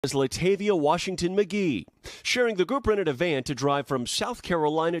Is Latavia Washington McGee, sharing the group rented a van to drive from South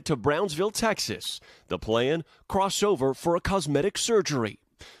Carolina to Brownsville, Texas. The plan, crossover for a cosmetic surgery.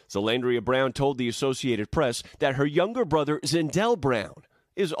 Zelandria Brown told the Associated Press that her younger brother, Zendell Brown,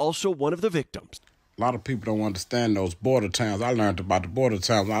 is also one of the victims. A lot of people don't understand those border towns. I learned about the border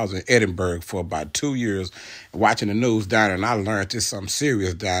towns when I was in Edinburgh for about 2 years, watching the news down there, and I learned there's something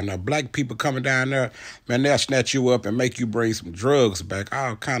serious down there. Black people coming down there, man, they'll snatch you up and make you bring some drugs back,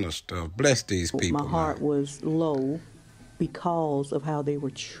 all kind of stuff. Bless these people. My heart was low because of how they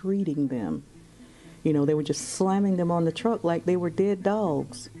were treating them. You know, they were just slamming them on the truck like they were dead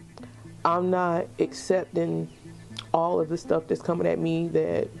dogs. I'm not accepting all of the stuff that's coming at me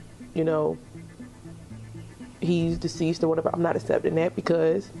that, you know, he's deceased or whatever. I'm not accepting that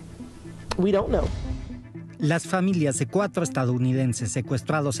because we don't know. Las familias de 4 estadounidenses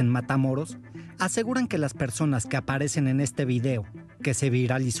secuestrados en Matamoros aseguran que las personas que aparecen en este video, que se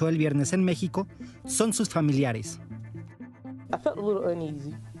viralizó el viernes en México, son sus familiares. I felt a little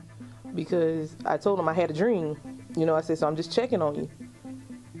uneasy because I told him I had a dream. You know, I said, so I'm just checking on you.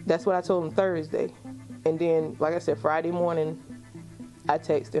 That's what I told him Thursday. And then, like I said, Friday morning, I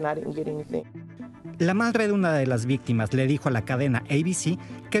texted and I didn't get anything. La madre de una de las víctimas le dijo a la cadena ABC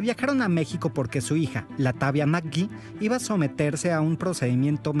que viajaron a México porque su hija, Latavia McGee, iba a someterse a un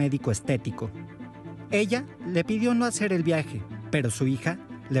procedimiento médico estético. Ella le pidió no hacer el viaje, pero su hija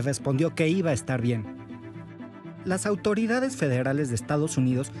le respondió que iba a estar bien. Las autoridades federales de Estados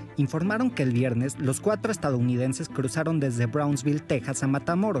Unidos informaron que el viernes los 4 estadounidenses cruzaron desde Brownsville, Texas a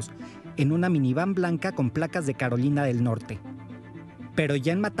Matamoros, en una minivan blanca con placas de Carolina del Norte. Pero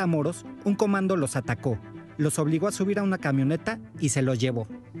ya en Matamoros, un comando los atacó, los obligó a subir a una camioneta y se los llevó.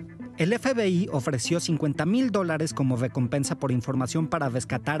 El FBI ofreció $50,000 como recompensa por información para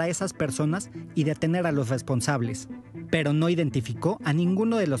rescatar a esas personas y detener a los responsables, pero no identificó a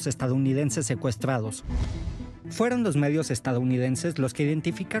ninguno de los estadounidenses secuestrados. Fueron los medios estadounidenses los que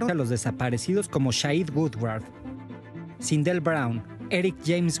identificaron a los desaparecidos como Shaeed Woodward, Zendell Brown, Eric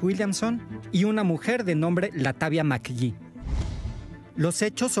James Williamson y una mujer de nombre Latavia McGee. Los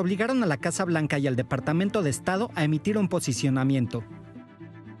hechos obligaron a la Casa Blanca y al Departamento de Estado a emitir un posicionamiento.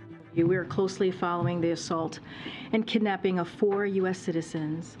 We are closely following the assault and kidnapping of 4 U.S.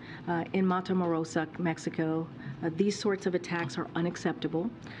 citizens in Matamoros, Mexico. These sorts of attacks are unacceptable.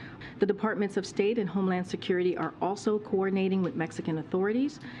 The Departments of State and Homeland Security are also coordinating with Mexican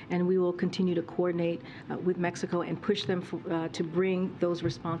authorities, and we will continue to coordinate with Mexico and push them to bring those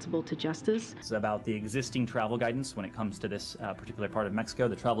responsible to justice. It's about the existing travel guidance when it comes to this particular part of Mexico.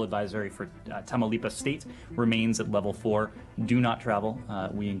 The travel advisory for Tamaulipas State remains at level 4. Do not travel.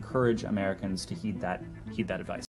 We encourage Americans to heed that advice.